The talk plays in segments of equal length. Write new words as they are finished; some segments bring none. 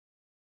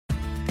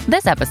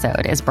This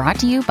episode is brought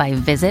to you by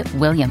Visit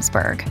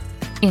Williamsburg.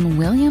 In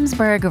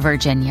Williamsburg,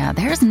 Virginia,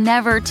 there's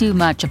never too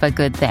much of a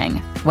good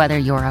thing. Whether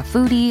you're a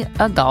foodie,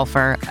 a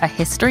golfer, a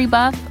history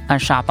buff, a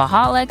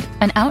shopaholic,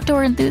 an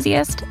outdoor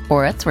enthusiast,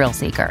 or a thrill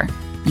seeker,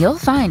 you'll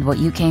find what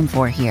you came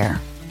for here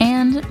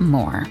and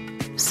more.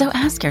 So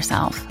ask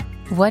yourself,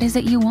 what is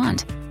it you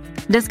want?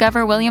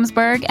 Discover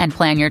Williamsburg and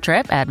plan your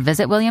trip at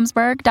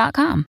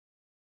visitwilliamsburg.com.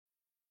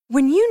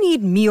 When you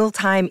need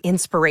mealtime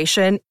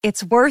inspiration,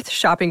 it's worth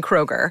shopping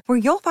Kroger, where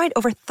you'll find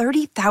over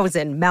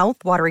 30,000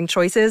 mouth-watering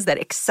choices that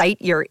excite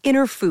your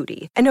inner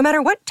foodie. And no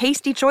matter what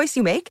tasty choice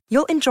you make,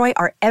 you'll enjoy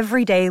our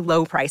everyday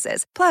low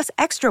prices, plus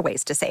extra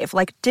ways to save,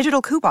 like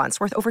digital coupons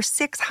worth over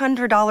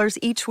 $600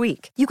 each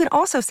week. You can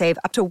also save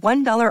up to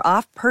 $1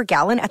 off per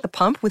gallon at the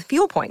pump with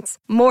fuel points.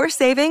 More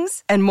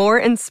savings and more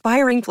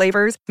inspiring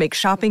flavors make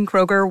shopping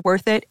Kroger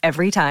worth it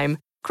every time.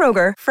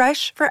 Kroger,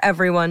 fresh for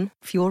everyone.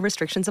 Fuel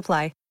restrictions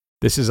apply.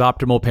 This is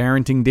Optimal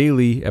Parenting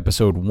Daily,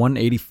 episode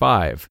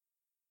 185.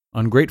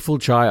 Ungrateful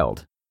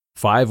Child,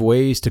 5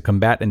 Ways to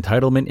Combat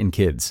Entitlement in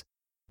Kids,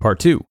 Part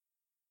 2,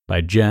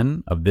 by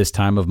Jen of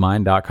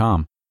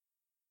thistimeofmine.com.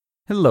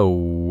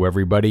 Hello,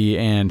 everybody,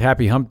 and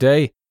happy hump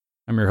day.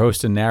 I'm your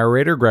host and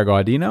narrator, Greg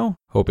Audino,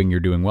 hoping you're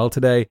doing well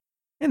today,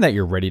 and that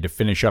you're ready to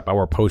finish up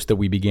our post that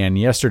we began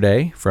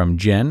yesterday from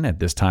Jen at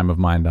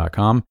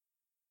thistimeofmine.com.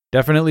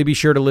 Definitely be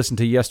sure to listen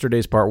to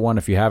yesterday's Part 1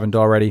 if you haven't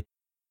already.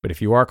 But if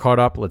you are caught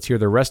up, let's hear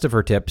the rest of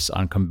her tips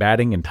on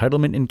combating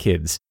entitlement in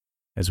kids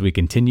as we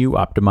continue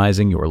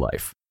optimizing your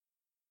life.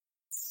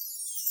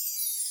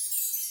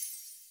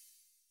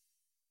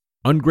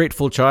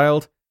 Ungrateful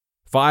Child,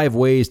 5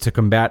 Ways to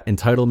Combat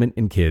Entitlement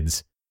in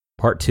Kids,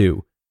 Part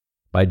 2,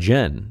 by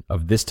Jen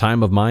of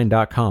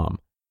thistimeofmine.com.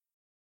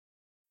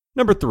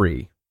 Number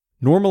 3,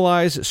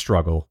 normalize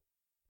struggle.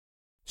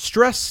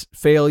 Stress,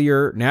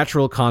 failure,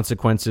 natural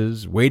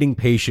consequences, waiting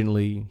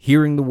patiently,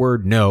 hearing the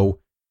word no.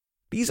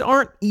 These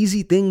aren't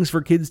easy things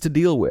for kids to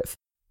deal with.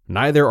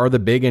 Neither are the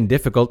big and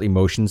difficult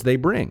emotions they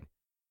bring.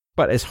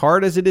 But as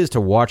hard as it is to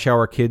watch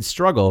our kids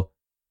struggle,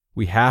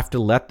 we have to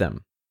let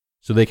them,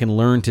 so they can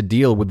learn to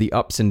deal with the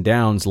ups and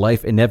downs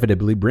life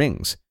inevitably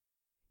brings.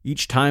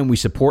 Each time we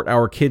support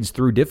our kids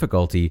through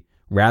difficulty,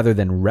 rather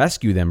than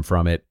rescue them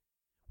from it,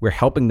 we're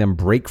helping them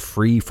break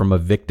free from a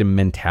victim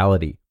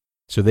mentality,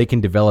 so they can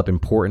develop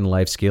important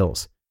life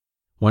skills,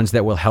 ones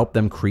that will help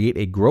them create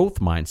a growth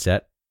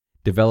mindset,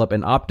 develop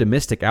an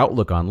optimistic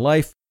outlook on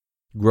life,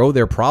 grow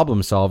their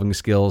problem-solving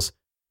skills,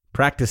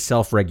 practice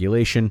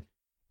self-regulation,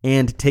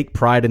 and take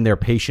pride in their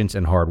patience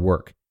and hard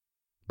work.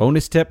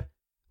 Bonus tip,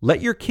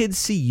 let your kids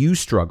see you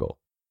struggle.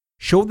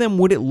 Show them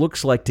what it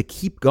looks like to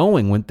keep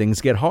going when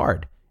things get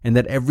hard, and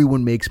that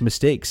everyone makes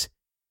mistakes.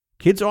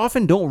 Kids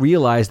often don't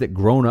realize that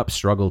grown-ups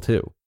struggle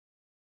too.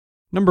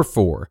 Number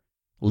 4,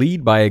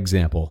 lead by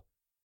example.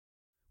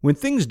 When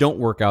things don't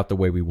work out the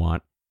way we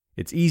want,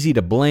 it's easy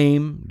to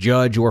blame,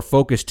 judge, or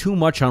focus too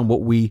much on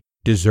what we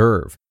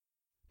deserve.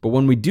 But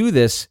when we do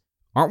this,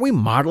 aren't we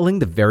modeling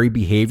the very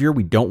behavior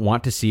we don't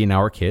want to see in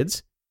our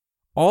kids?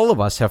 All of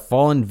us have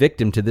fallen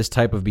victim to this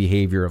type of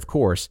behavior, of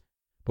course,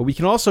 but we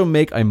can also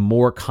make a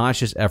more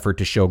conscious effort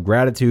to show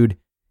gratitude,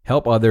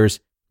 help others,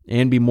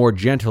 and be more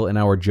gentle in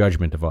our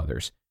judgment of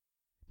others.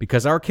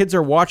 Because our kids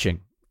are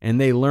watching, and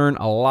they learn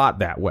a lot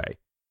that way.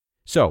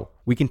 So,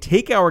 we can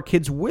take our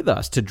kids with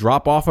us to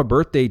drop off a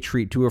birthday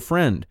treat to a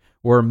friend,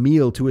 or a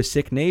meal to a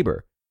sick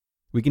neighbor.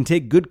 We can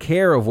take good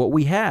care of what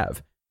we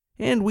have,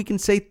 and we can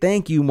say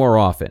thank you more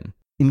often,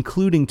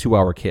 including to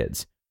our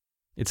kids.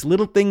 It's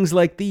little things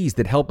like these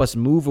that help us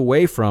move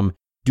away from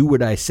do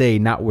what I say,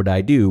 not what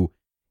I do,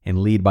 and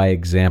lead by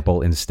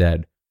example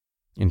instead.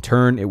 In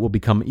turn, it will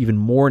become even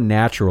more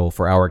natural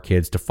for our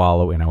kids to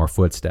follow in our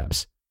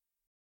footsteps.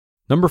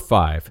 Number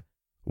 5,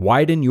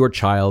 widen your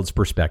child's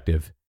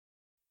perspective.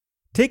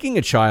 Taking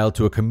a child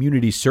to a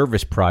community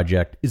service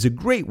project is a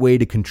great way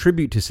to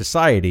contribute to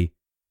society,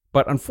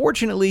 but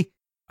unfortunately,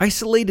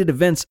 isolated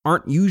events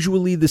aren't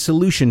usually the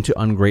solution to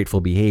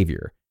ungrateful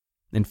behavior.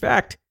 In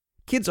fact,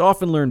 kids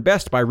often learn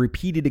best by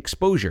repeated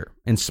exposure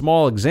and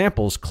small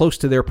examples close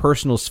to their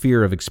personal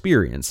sphere of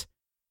experience.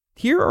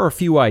 Here are a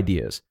few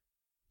ideas.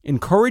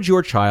 Encourage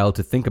your child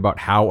to think about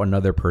how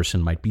another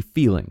person might be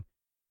feeling.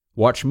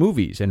 Watch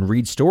movies and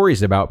read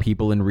stories about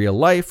people in real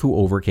life who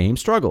overcame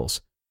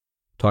struggles.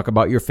 Talk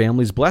about your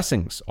family's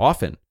blessings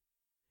often.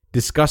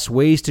 Discuss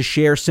ways to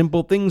share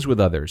simple things with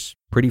others,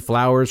 pretty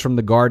flowers from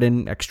the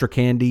garden, extra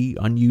candy,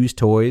 unused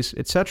toys,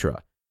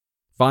 etc.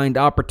 Find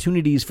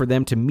opportunities for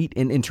them to meet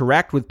and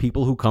interact with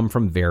people who come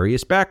from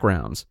various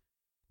backgrounds.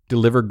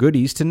 Deliver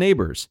goodies to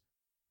neighbors.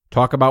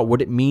 Talk about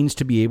what it means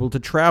to be able to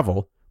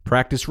travel,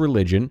 practice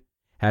religion,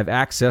 have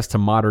access to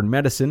modern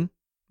medicine,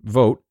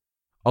 vote,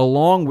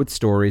 along with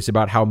stories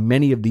about how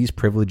many of these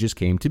privileges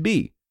came to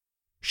be.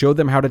 Show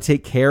them how to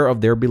take care of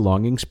their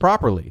belongings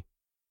properly.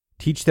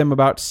 Teach them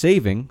about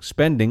saving,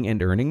 spending,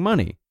 and earning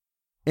money.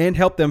 And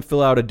help them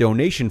fill out a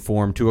donation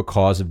form to a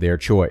cause of their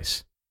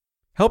choice.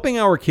 Helping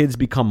our kids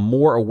become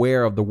more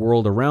aware of the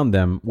world around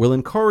them will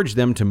encourage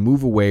them to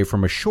move away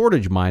from a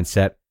shortage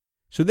mindset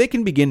so they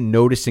can begin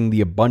noticing the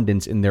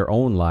abundance in their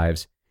own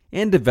lives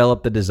and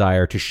develop the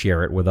desire to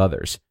share it with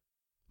others.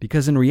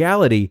 Because in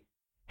reality,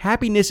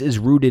 happiness is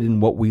rooted in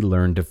what we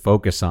learn to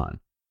focus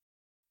on.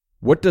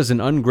 What does an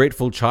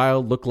ungrateful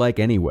child look like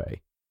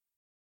anyway?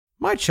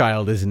 My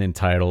child isn't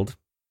entitled,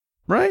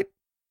 right?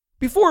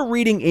 Before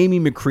reading Amy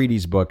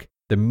McCready's book,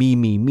 The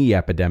Me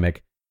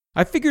Epidemic,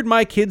 I figured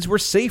my kids were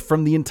safe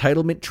from the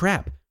entitlement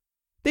trap.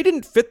 They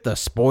didn't fit the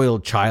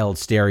spoiled child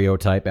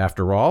stereotype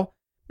after all,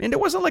 and it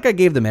wasn't like I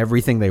gave them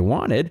everything they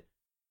wanted.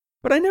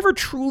 But I never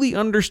truly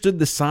understood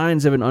the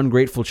signs of an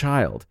ungrateful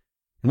child.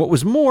 And what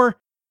was more,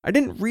 I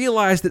didn't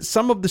realize that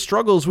some of the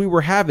struggles we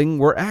were having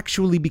were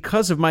actually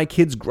because of my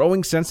kids'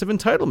 growing sense of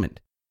entitlement.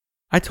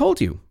 I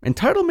told you,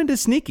 entitlement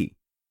is sneaky.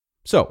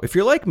 So, if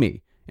you're like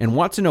me and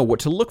want to know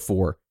what to look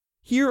for,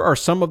 here are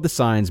some of the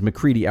signs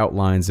McCready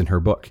outlines in her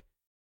book.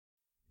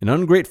 An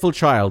ungrateful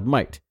child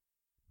might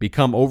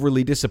become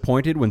overly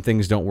disappointed when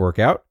things don't work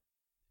out,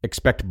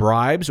 expect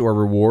bribes or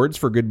rewards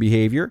for good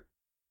behavior,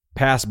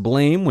 pass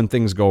blame when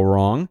things go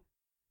wrong,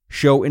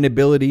 show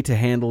inability to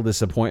handle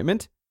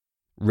disappointment,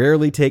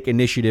 rarely take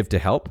initiative to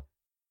help,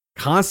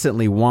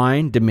 constantly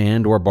whine,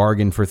 demand, or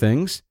bargain for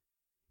things,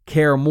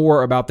 care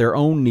more about their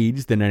own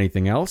needs than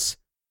anything else,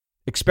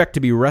 expect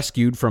to be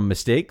rescued from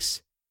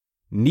mistakes,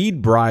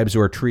 need bribes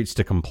or treats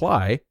to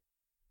comply,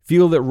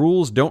 feel that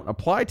rules don't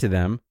apply to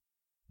them,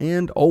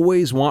 and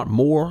always want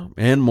more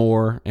and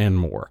more and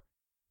more.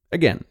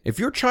 Again, if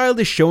your child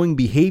is showing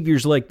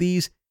behaviors like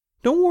these,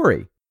 don't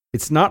worry.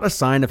 It's not a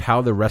sign of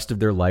how the rest of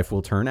their life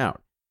will turn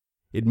out.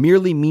 It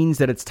merely means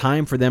that it's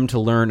time for them to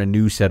learn a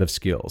new set of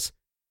skills.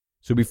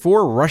 So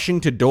before rushing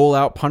to dole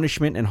out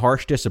punishment and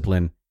harsh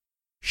discipline,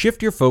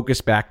 shift your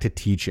focus back to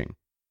teaching.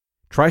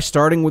 Try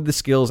starting with the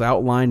skills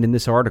outlined in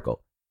this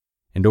article.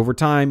 And over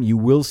time, you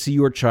will see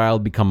your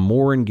child become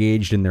more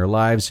engaged in their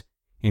lives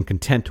and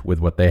content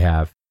with what they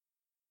have.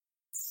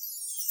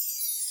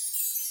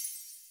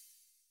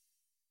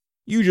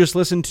 You just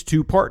listened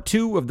to part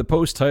 2 of the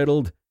post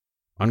titled,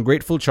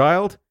 Ungrateful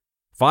Child?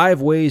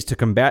 5 Ways to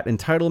Combat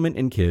Entitlement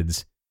in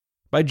Kids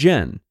by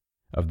Jen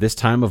of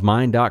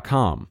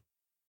thistimeofmine.com.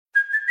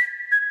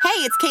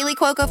 Hey, it's Kaylee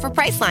Cuoco for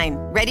Priceline.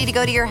 Ready to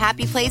go to your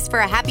happy place for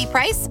a happy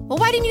price? Well,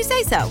 why didn't you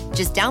say so?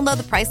 Just download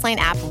the Priceline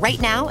app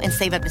right now and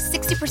save up to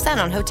 60%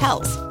 on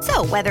hotels.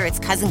 So whether it's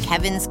Cousin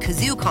Kevin's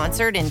Kazoo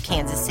Concert in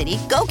Kansas City,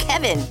 go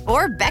Kevin,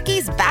 or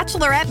Becky's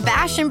Bachelorette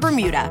Bash in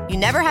Bermuda, you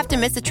never have to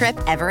miss a trip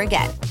ever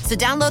again. So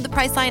download the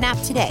Priceline app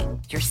today.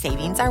 Your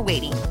savings are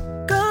waiting.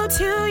 Go to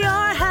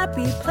your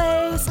happy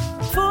place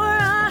for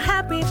a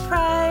happy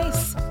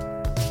price.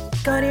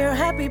 Go to your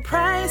happy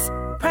price,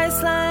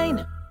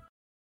 Priceline.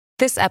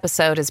 This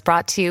episode is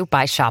brought to you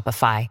by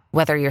Shopify.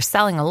 Whether you're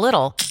selling a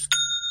little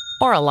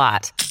or a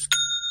lot,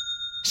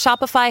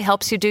 Shopify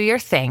helps you do your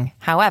thing,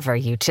 however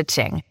you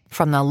cha-ching.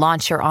 From the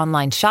launch your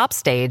online shop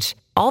stage,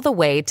 all the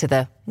way to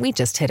the we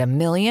just hit 1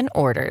 million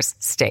orders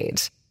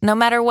stage. No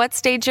matter what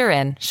stage you're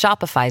in,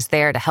 Shopify's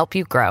there to help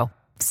you grow.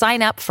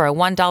 Sign up for a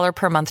 $1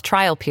 per month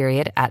trial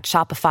period at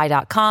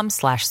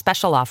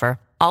shopify.com/special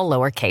offer, all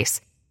lowercase.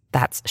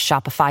 That's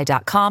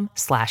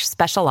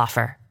shopify.com/special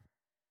offer.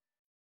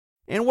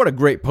 And what a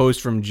great post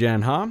from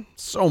Jen, huh?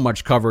 So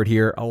much covered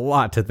here, a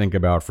lot to think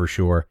about for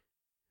sure.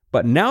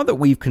 But now that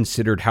we've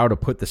considered how to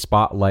put the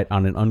spotlight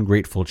on an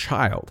ungrateful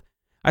child,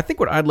 I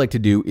think what I'd like to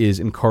do is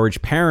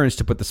encourage parents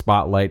to put the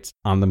spotlights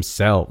on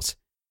themselves.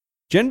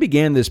 Jen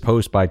began this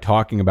post by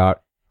talking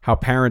about how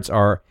parents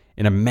are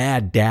in a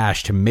mad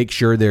dash to make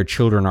sure their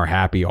children are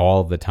happy all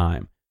of the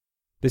time.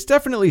 This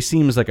definitely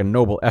seems like a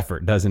noble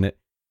effort, doesn't it?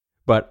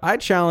 But I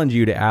challenge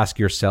you to ask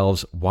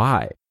yourselves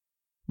why.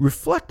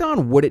 Reflect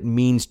on what it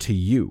means to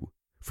you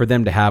for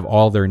them to have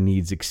all their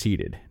needs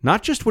exceeded,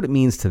 not just what it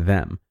means to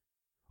them.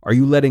 Are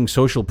you letting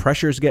social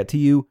pressures get to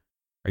you?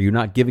 Are you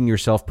not giving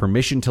yourself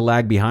permission to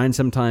lag behind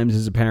sometimes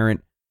as a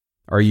parent?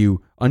 Are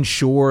you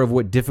unsure of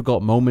what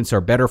difficult moments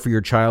are better for your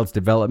child's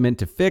development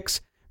to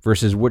fix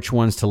versus which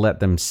ones to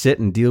let them sit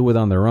and deal with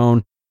on their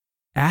own?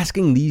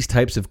 Asking these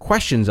types of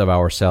questions of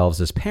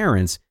ourselves as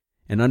parents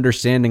and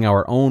understanding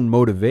our own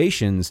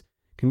motivations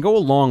can go a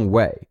long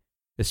way,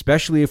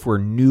 especially if we're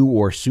new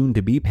or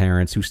soon-to-be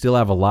parents who still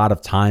have a lot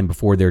of time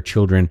before their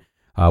children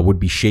would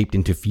be shaped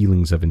into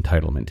feelings of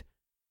entitlement.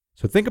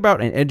 So think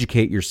about and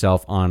educate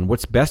yourself on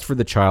what's best for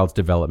the child's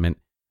development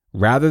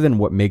rather than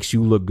what makes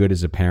you look good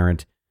as a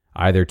parent,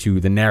 either to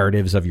the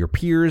narratives of your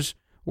peers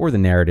or the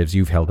narratives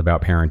you've held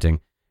about parenting,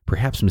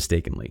 perhaps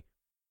mistakenly.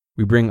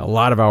 We bring a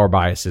lot of our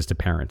biases to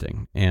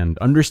parenting, and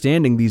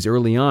understanding these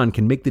early on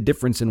can make the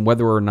difference in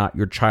whether or not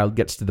your child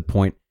gets to the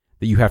point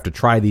that you have to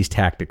try these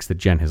tactics that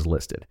Jen has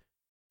listed.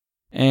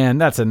 And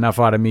that's enough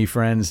out of me,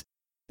 friends.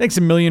 Thanks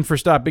a million for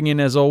stopping in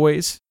as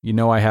always. You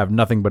know I have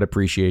nothing but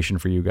appreciation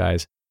for you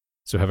guys.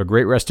 So have a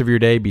great rest of your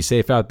day, be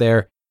safe out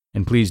there,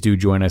 and please do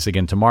join us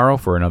again tomorrow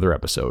for another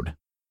episode.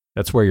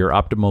 That's where your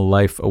optimal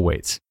life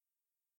awaits.